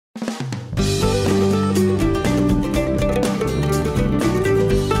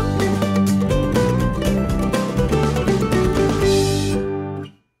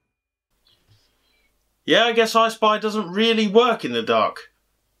Yeah, I guess I Spy doesn't really work in the dark.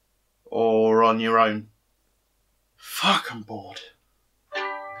 Or on your own. Fuck, I'm bored.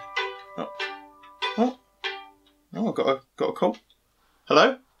 Oh, I got a call.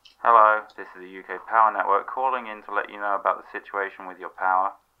 Hello? Hello, this is the UK Power Network calling in to let you know about the situation with your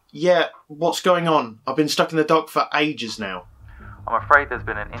power. Yeah, what's going on? I've been stuck in the dark for ages now. I'm afraid there's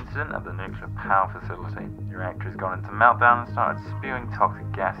been an incident at the nuclear power facility. The reactor has gone into meltdown and started spewing toxic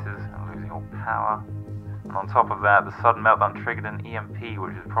gases and losing all power. And on top of that, the sudden meltdown triggered an EMP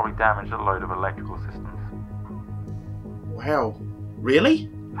which has probably damaged a load of electrical systems. Wow, really?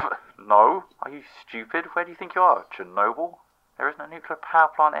 No? Are you stupid? Where do you think you are? Chernobyl? There isn't a nuclear power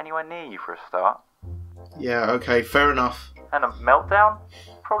plant anywhere near you for a start. Yeah, okay, fair enough. And a meltdown?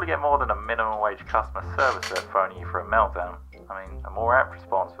 Probably get more than a minimum wage customer service rep phoning you for a meltdown. I mean, a more apt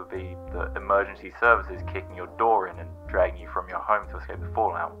response would be the emergency services kicking your door in and dragging you from your home to escape the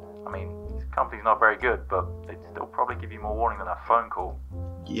fallout. I mean, this company's not very good, but they'd still probably give you more warning than a phone call.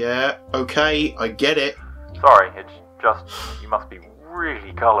 Yeah, okay, I get it. Sorry, it's just, you must be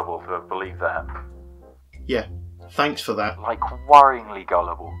really gullible to have believed that. Yeah, thanks for that. Like worryingly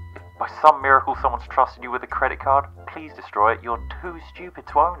gullible. If by some miracle someone's trusted you with a credit card, please destroy it. You're too stupid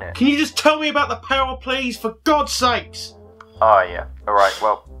to own it. Can you just tell me about the power, please? For God's sakes! Oh yeah, alright,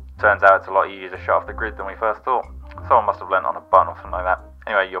 well, turns out it's a lot easier to shut off the grid than we first thought. Someone must have lent on a button or something like that.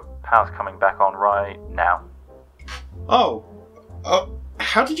 Anyway, your power's coming back on right now. Oh,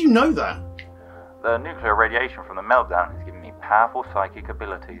 how did you know that? The nuclear radiation from the meltdown has given me powerful psychic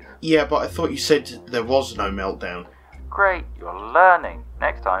abilities. Yeah, but I thought you said there was no meltdown. Great, you're learning.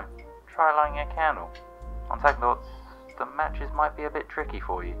 Next time, try lighting a candle. On second thoughts, the matches might be a bit tricky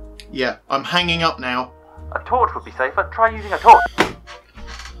for you. Yeah, I'm hanging up now. A torch would be safer. Try using a torch.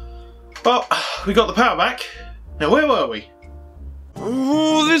 Well, we got the power back. Now where were we?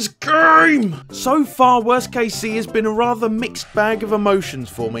 Oh, this game! So far, Worst Case C has been a rather mixed bag of emotions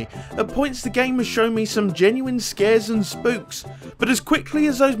for me. At points, the game has shown me some genuine scares and spooks. But as quickly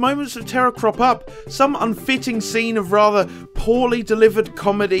as those moments of terror crop up, some unfitting scene of rather poorly delivered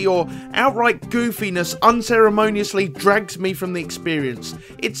comedy or outright goofiness unceremoniously drags me from the experience.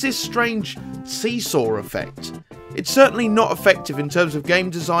 It's this strange seesaw effect. It's certainly not effective in terms of game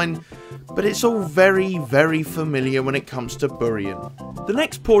design, but it's all very, very familiar when it comes to Burian. The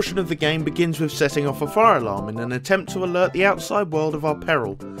next portion of the game begins with setting off a fire alarm in an attempt to alert the outside world of our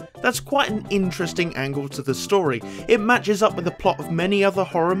peril. That's quite an interesting angle to the story. It matches up with the plot of many other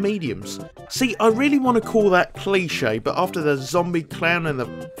horror mediums. See, I really want to call that cliche, but after the zombie clown and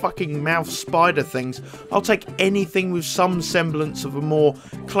the fucking mouth spider things, I'll take anything with some semblance of a more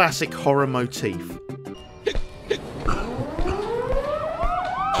classic horror motif.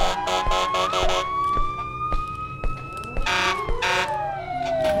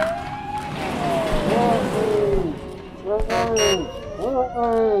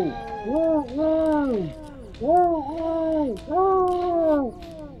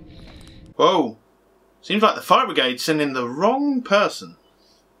 Whoa, seems like the fire brigade's sending the wrong person.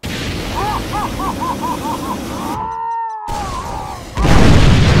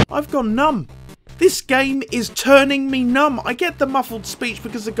 I've gone numb. This game is turning me numb. I get the muffled speech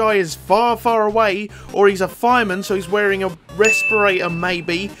because the guy is far, far away, or he's a fireman so he's wearing a respirator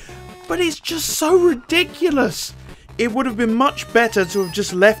maybe, but it's just so ridiculous. It would have been much better to have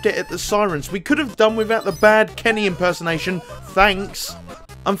just left it at the sirens. We could have done without the bad Kenny impersonation, thanks.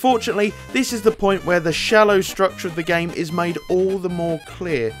 Unfortunately, this is the point where the shallow structure of the game is made all the more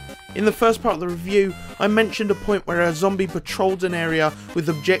clear. In the first part of the review, I mentioned a point where a zombie patrolled an area with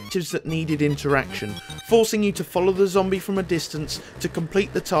objectives that needed interaction, forcing you to follow the zombie from a distance to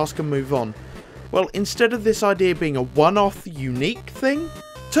complete the task and move on. Well, instead of this idea being a one-off, unique thing,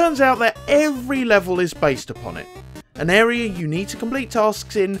 turns out that every level is based upon it. An area you need to complete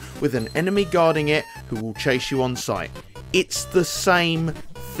tasks in with an enemy guarding it who will chase you on sight. It's the same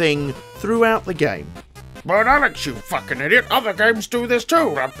thing throughout the game. But Alex, you fucking idiot, other games do this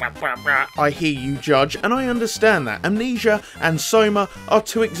too. I hear you, Judge, and I understand that. Amnesia and Soma are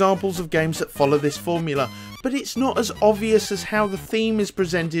two examples of games that follow this formula, but it's not as obvious as how the theme is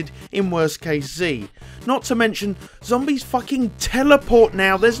presented in Worst Case Z. Not to mention, zombies fucking teleport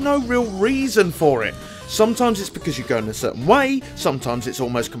now, there's no real reason for it. Sometimes it's because you go in a certain way, sometimes it's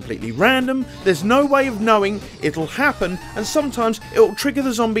almost completely random, there's no way of knowing it'll happen, and sometimes it'll trigger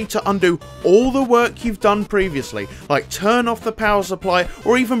the zombie to undo all the work you've done previously, like turn off the power supply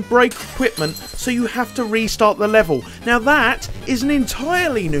or even break equipment, so you have to restart the level. Now that is an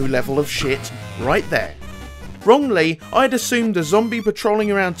entirely new level of shit right there. Wrongly, I'd assumed the zombie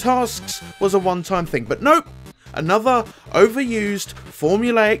patrolling around tasks was a one-time thing, but nope. Another overused,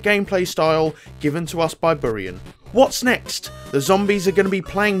 formulaic gameplay style given to us by Burian. What's next? The zombies are going to be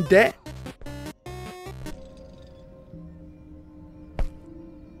playing dead?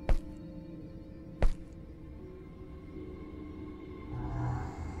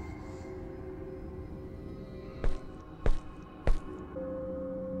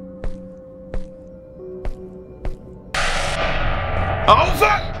 Oh,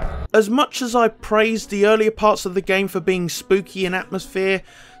 fuck! As much as I praised the earlier parts of the game for being spooky in atmosphere,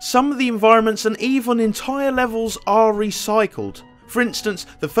 some of the environments and even entire levels are recycled. For instance,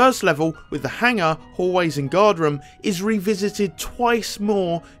 the first level, with the hangar, hallways and guard room, is revisited twice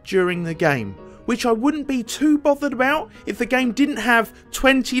more during the game, which I wouldn't be too bothered about if the game didn't have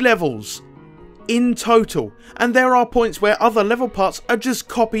 20 levels in total, and there are points where other level parts are just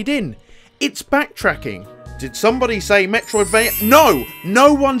copied in. It's backtracking. Did somebody say Metroidvania? No!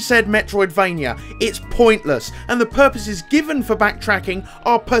 No one said Metroidvania. It's pointless, and the purposes given for backtracking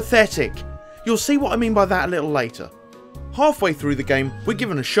are pathetic. You'll see what I mean by that a little later. Halfway through the game, we're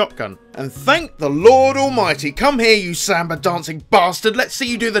given a shotgun. And thank the Lord Almighty. Come here, you samba dancing bastard. Let's see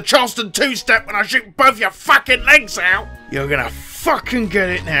you do the Charleston two-step when I shoot both your fucking legs out. You're gonna fucking get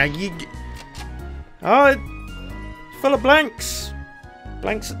it now. Oh, full of blanks.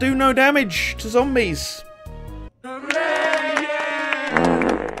 Blanks that do no damage to zombies.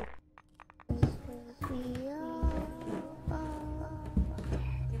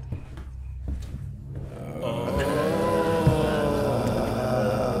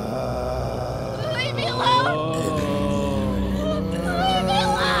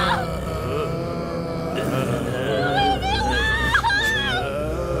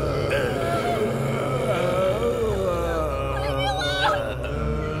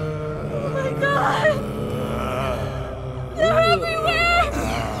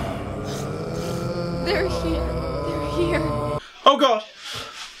 Oh god!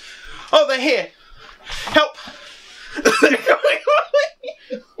 Oh, they're here! Help!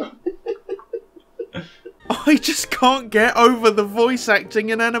 I just can't get over the voice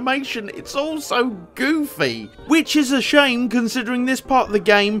acting and animation. It's all so goofy. Which is a shame, considering this part of the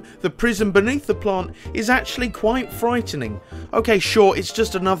game, the prison beneath the plant, is actually quite frightening. Okay, sure, it's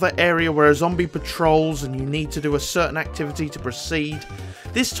just another area where a zombie patrols and you need to do a certain activity to proceed.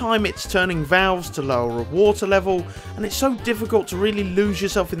 This time it's turning valves to lower a water level, and it's so difficult to really lose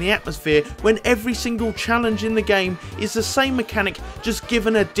yourself in the atmosphere when every single challenge in the game is the same mechanic, just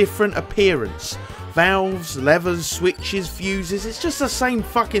given a different appearance. Valves, levers, switches, fuses, it's just the same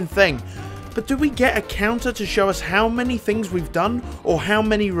fucking thing. But do we get a counter to show us how many things we've done, or how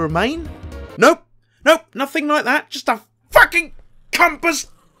many remain? Nope, nope, nothing like that, just a fucking compass.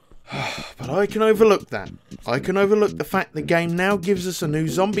 But I can overlook that. I can overlook the fact the game now gives us a new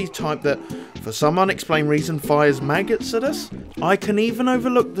zombie type that, for some unexplained reason, fires maggots at us. I can even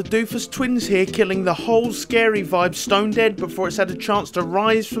overlook the doofus twins here killing the whole scary vibe stone dead before it's had a chance to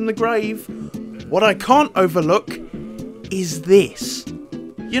rise from the grave. What I can't overlook is this.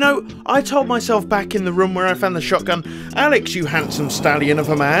 You know, I told myself back in the room where I found the shotgun, Alex, you handsome stallion of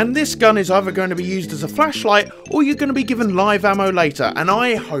a man, this gun is either going to be used as a flashlight or you're going to be given live ammo later. And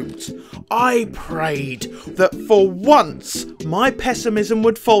I hoped, I prayed that for once my pessimism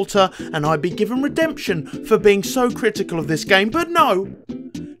would falter and I'd be given redemption for being so critical of this game. But no,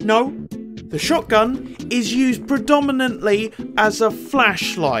 the shotgun is used predominantly as a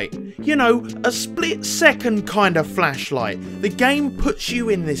flashlight. You know, a split-second kind of flashlight. The game puts you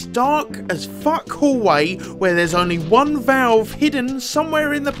in this dark as fuck hallway where there's only one valve hidden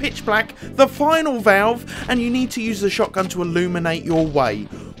somewhere in the pitch black, the final valve, and you need to use the shotgun to illuminate your way.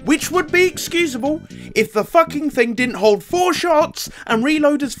 Which would be excusable if the fucking thing didn't hold 4 shots and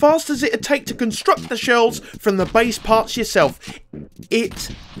reload as fast as it'd take to construct the shells from the base parts yourself. It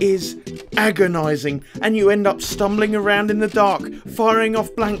is agonising, and you end up stumbling around in the dark, firing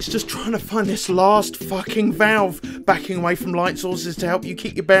off blanks, just trying to find this last fucking valve, backing away from light sources to help you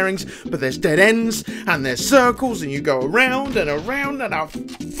keep your bearings, but there's dead ends, and there's circles, and you go around, and oh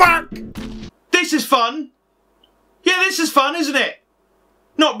fuck! This is fun! Yeah, this is fun, isn't it?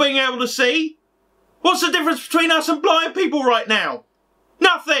 Not being able to see? What's the difference between us and blind people right now?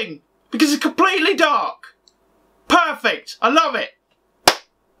 Nothing! Because it's completely dark! Perfect! I love it!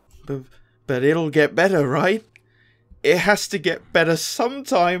 But it'll get better, right? It has to get better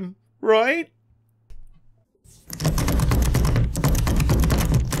sometime, right?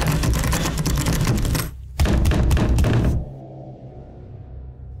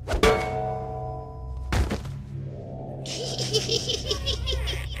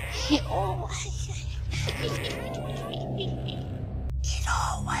 It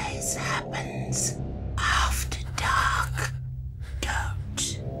always happens after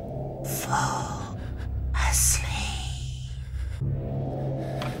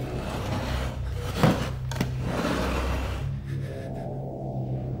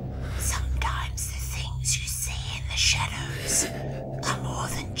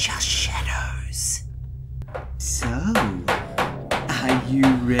You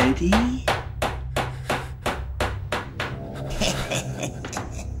ready?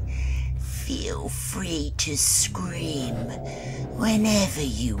 Feel free to scream whenever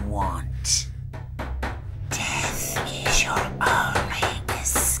you want. Death is your only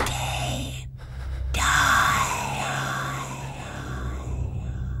escape. Die.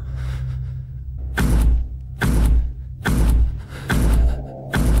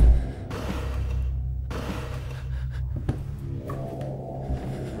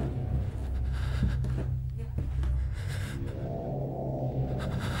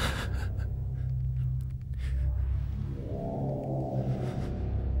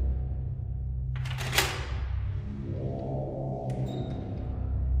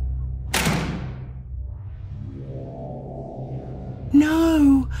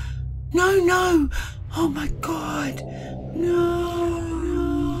 No! No, no! Oh my god! No!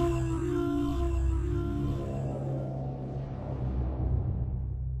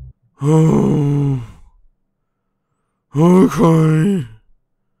 Oh. Okay.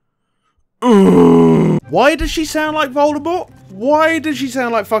 Why does she sound like Voldemort? Why does she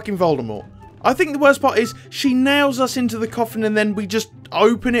sound like fucking Voldemort? I think the worst part is she nails us into the coffin and then we just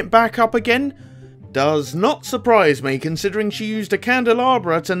open it back up again. Does not surprise me, considering she used a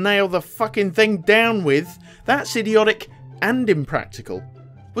candelabra to nail the fucking thing down with. That's idiotic and impractical.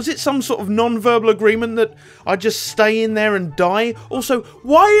 Was it some sort of non-verbal agreement that I just stay in there and die? Also,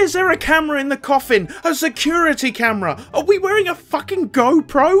 why is there a camera in the coffin? A security camera? Are we wearing a fucking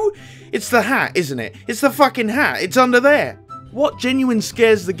GoPro? It's the hat, isn't it? It's the fucking hat. It's under there. What genuine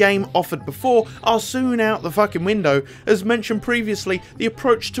scares the game offered before are soon out the fucking window. As mentioned previously, the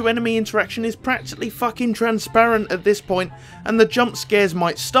approach to enemy interaction is practically fucking transparent at this point, and the jump scares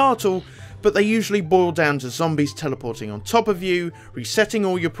might startle, but they usually boil down to zombies teleporting on top of you, resetting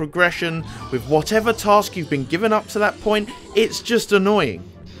all your progression, with whatever task you've been given up to that point. It's just annoying.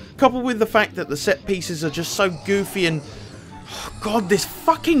 Coupled with the fact that the set pieces are just so goofy and... oh god, this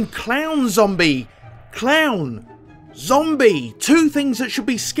fucking clown zombie! Clown! Zombie! Two things that should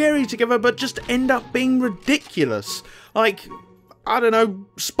be scary together but just end up being ridiculous. Like, I don't know,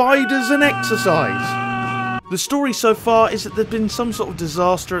 spiders and exercise. The story so far is that there's been some sort of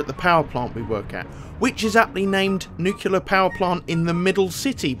disaster at the power plant we work at, which is aptly named Nuclear Power Plant in the Middle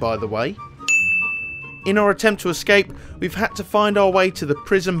City, by the way. In our attempt to escape, we've had to find our way to the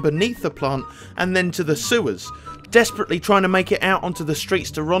prison beneath the plant and then to the sewers, desperately trying to make it out onto the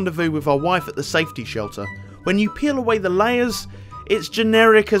streets to rendezvous with our wife at the safety shelter. When you peel away the layers, it's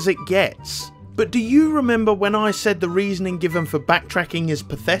generic as it gets. But do you remember when I said the reasoning given for backtracking is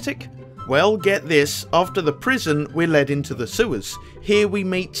pathetic? Well, get this, after the prison, we're led into the sewers. Here we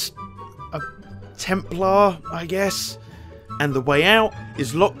meet a Templar, I guess. And the way out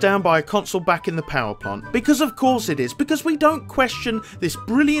is locked down by a console back in the power plant. Because of course it is, because we don't question this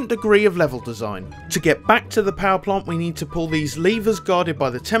brilliant degree of level design. To get back to the power plant we need to pull these levers guarded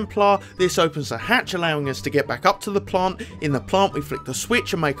by the Templar. This opens a hatch allowing us to get back up to the plant. In the plant we flick the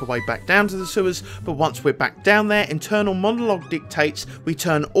switch and make our way back down to the sewers, but once we're back down there, internal monologue dictates we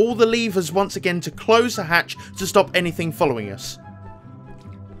turn all the levers once again to close the hatch to stop anything following us.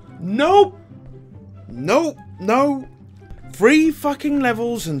 Nope! Nope! No! 3 fucking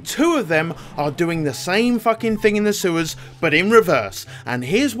levels and 2 of them are doing the same fucking thing in the sewers, but in reverse. And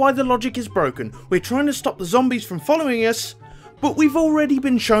here's why the logic is broken. We're trying to stop the zombies from following us, but we've already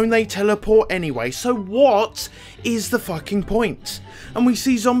been shown they teleport anyway, so what is the fucking point? And we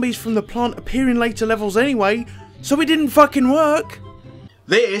see zombies from the plant appear in later levels anyway, so it didn't fucking work.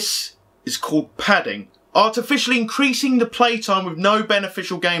 This is called padding. Artificially increasing the playtime with no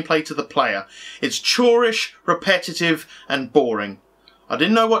beneficial gameplay to the player. It's chorish, repetitive, and boring. I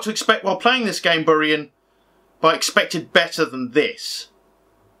didn't know what to expect while playing this game, Burian, but I expected better than this.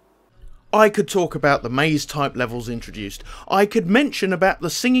 I could talk about the maze type levels introduced. I could mention about the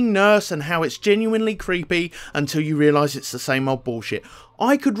singing nurse and how it's genuinely creepy until you realise it's the same old bullshit.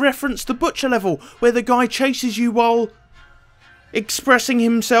 I could reference the butcher level where the guy chases you while expressing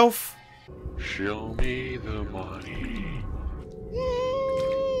himself. Show me the money.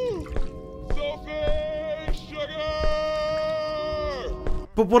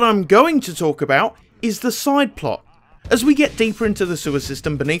 But what I'm going to talk about is the side plot. As we get deeper into the sewer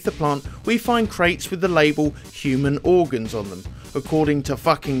system beneath the plant, we find crates with the label human organs on them. According to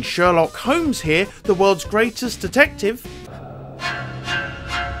fucking Sherlock Holmes here, the world's greatest detective,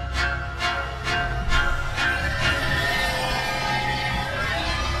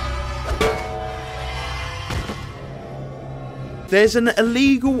 there's an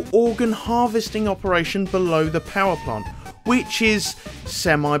illegal organ harvesting operation below the power plant, which is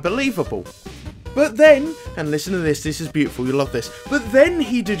semi-believable. But then, and listen to this is beautiful, you'll love this, but then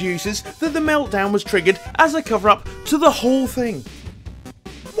he deduces that the meltdown was triggered as a cover-up to the whole thing.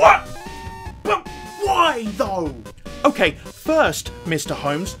 What? But why though? Okay, first, Mr.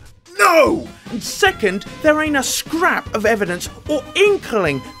 Holmes, no! And second, there ain't a scrap of evidence or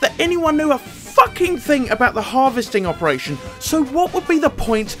inkling that anyone knew a fucking thing about the harvesting operation, so what would be the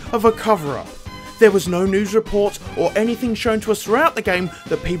point of a cover-up? There was no news reports or anything shown to us throughout the game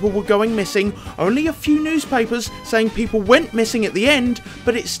that people were going missing, only a few newspapers saying people went missing at the end,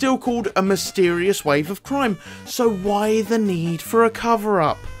 but it's still called a mysterious wave of crime, so why the need for a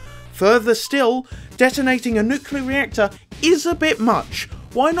cover-up? Further still, detonating a nuclear reactor is a bit much.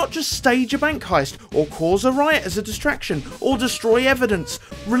 Why not just stage a bank heist, or cause a riot as a distraction, or destroy evidence,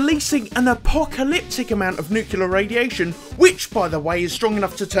 releasing an apocalyptic amount of nuclear radiation, which by the way is strong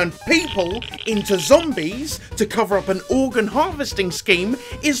enough to turn people into zombies, to cover up an organ harvesting scheme,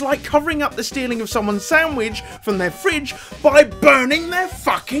 is like covering up the stealing of someone's sandwich from their fridge by burning their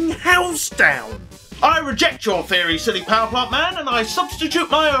fucking house down. I reject your theory, silly power plant man, and I substitute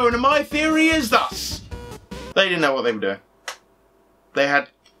my own, and my theory is thus. They didn't know what they were doing. They had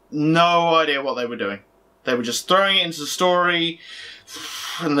no idea what they were doing. They were just throwing it into the story,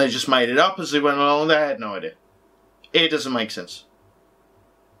 and they just made it up as they went along. They had no idea. It doesn't make sense.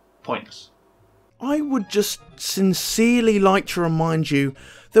 Pointless. I would just sincerely like to remind you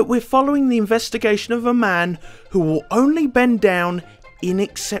that we're following the investigation of a man who will only bend down in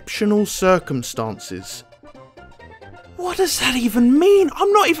exceptional circumstances. What does that even mean?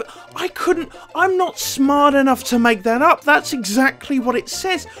 I'm not smart enough to make that up. That's exactly what it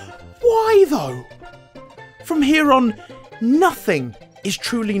says. Why though? From here on, nothing is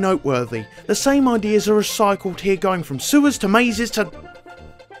truly noteworthy. The same ideas are recycled here, going from sewers to mazes to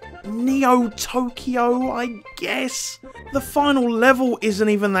Neo-Tokyo, I guess. The final level isn't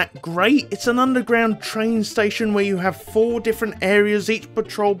even that great. It's an underground train station where you have 4 different areas, each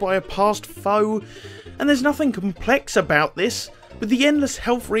patrolled by a past foe. And there's nothing complex about this. With the endless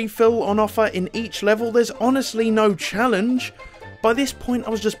health refill on offer in each level, there's honestly no challenge. By this point,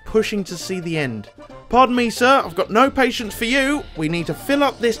 I was just pushing to see the end. Pardon me, sir, I've got no patience for you. We need to fill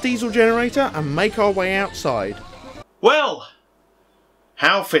up this diesel generator and make our way outside. Well,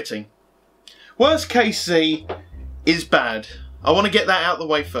 how fitting. Worst case Z is bad. I want to get that out of the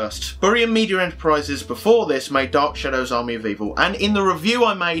way first. Burian Media Enterprises before this made Dark Shadows Army of Evil, and in the review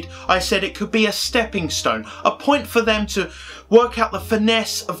I made, I said it could be a stepping stone, a point for them to work out the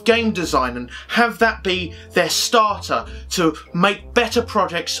finesse of game design and have that be their starter to make better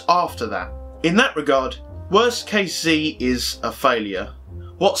projects after that. In that regard, Worst Case Z is a failure.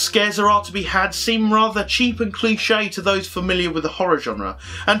 What scares there are to be had seem rather cheap and cliche to those familiar with the horror genre,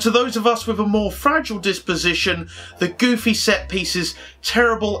 and to those of us with a more fragile disposition, the goofy set pieces,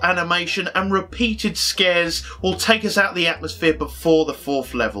 terrible animation and repeated scares will take us out of the atmosphere before the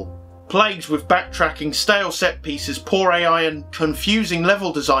 4th level. Plagued with backtracking, stale set pieces, poor AI and confusing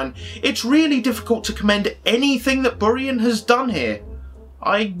level design, it's really difficult to commend anything that Burian has done here.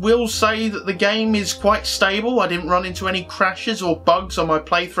 I will say that the game is quite stable. I didn't run into any crashes or bugs on my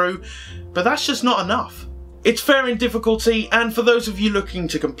playthrough, but that's just not enough. It's fair in difficulty, and for those of you looking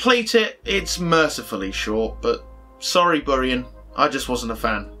to complete it, it's mercifully short, but sorry Burian, I just wasn't a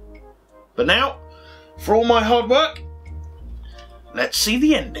fan. But now, for all my hard work, let's see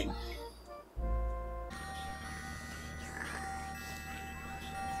the ending.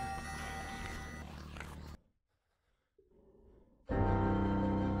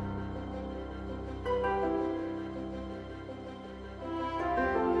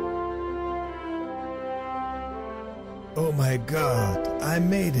 Oh my God, I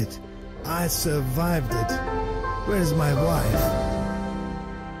made it. I survived it. Where's my wife?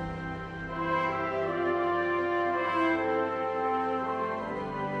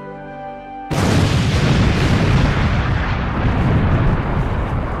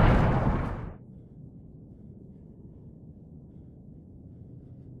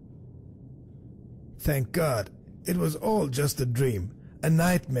 Thank God, it was all just a dream, a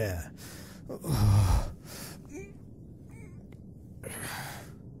nightmare.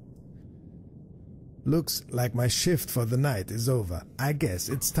 Looks like my shift for the night is over. I guess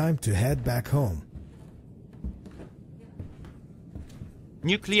it's time to head back home.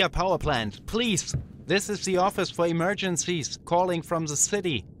 Nuclear power plant, please. This is the office for emergencies, calling from the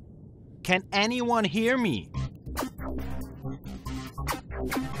city. Can anyone hear me?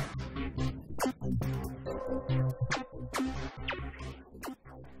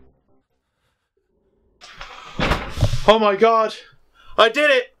 Oh my God, I did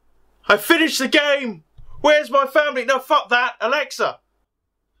it! I finished the game! Where's my family? No, fuck that. Alexa,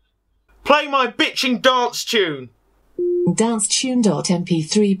 play Play my bitching dance tune!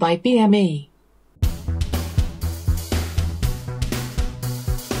 Dancetune.mp3 by BME.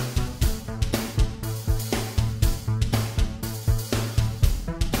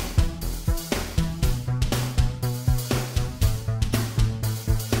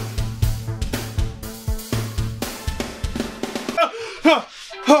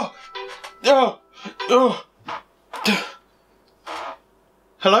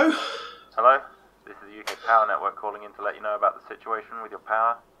 Hello? Hello? This is the UK Power Network calling in to let you know about the situation with your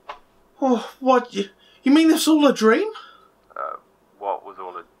power. Oh, what? You mean this all a dream? What was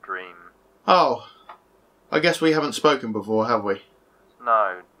all a dream? Oh. I guess we haven't spoken before, have we?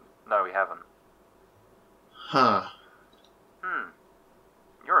 No, we haven't. Huh.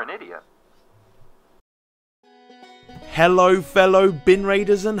 You're an idiot. Hello fellow bin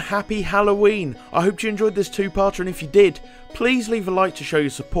raiders and happy Halloween. I hope you enjoyed this two-parter, and if you did, please leave a like to show your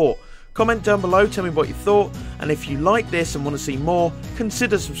support. Comment down below, tell me what you thought, and if you like this and want to see more,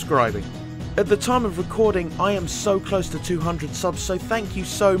 consider subscribing. At the time of recording, I am so close to 200 subs, so thank you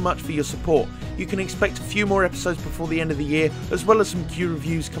so much for your support. You can expect a few more episodes before the end of the year, as well as some Q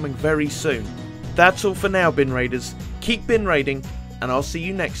reviews coming very soon. That's all for now, bin raiders. Keep bin raiding, and I'll see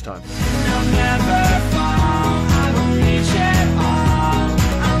you next time.